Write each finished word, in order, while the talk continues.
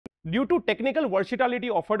Due to technical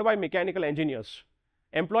versatility offered by mechanical engineers,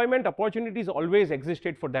 employment opportunities always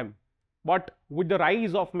existed for them. But with the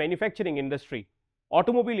rise of manufacturing industry,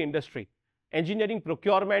 automobile industry, engineering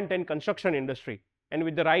procurement and construction industry, and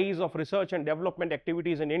with the rise of research and development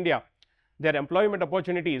activities in India, their employment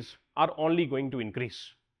opportunities are only going to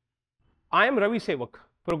increase. I am Ravi Sevak,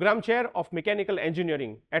 Program Chair of Mechanical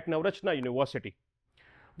Engineering at Navarachana University.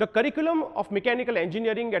 The curriculum of mechanical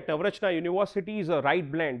engineering at Navarachana University is a right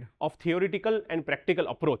blend of theoretical and practical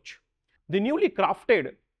approach. The newly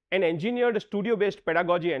crafted and engineered studio-based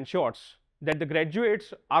pedagogy ensures that the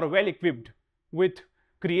graduates are well equipped with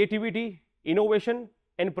creativity, innovation,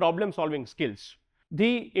 and problem-solving skills.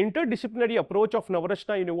 The interdisciplinary approach of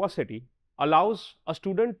Navarachana University allows a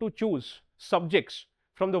student to choose subjects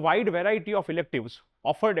from the wide variety of electives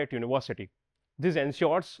offered at university. This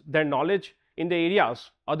ensures their knowledge in the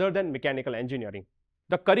areas other than mechanical engineering.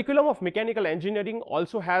 The curriculum of mechanical engineering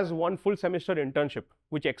also has one full semester internship,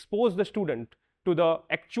 which exposes the student to the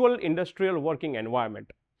actual industrial working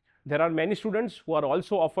environment. There are many students who are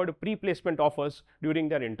also offered pre-placement offers during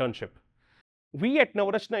their internship. We at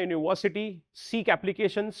Navarachana University seek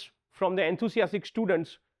applications from the enthusiastic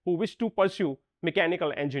students who wish to pursue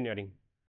mechanical engineering.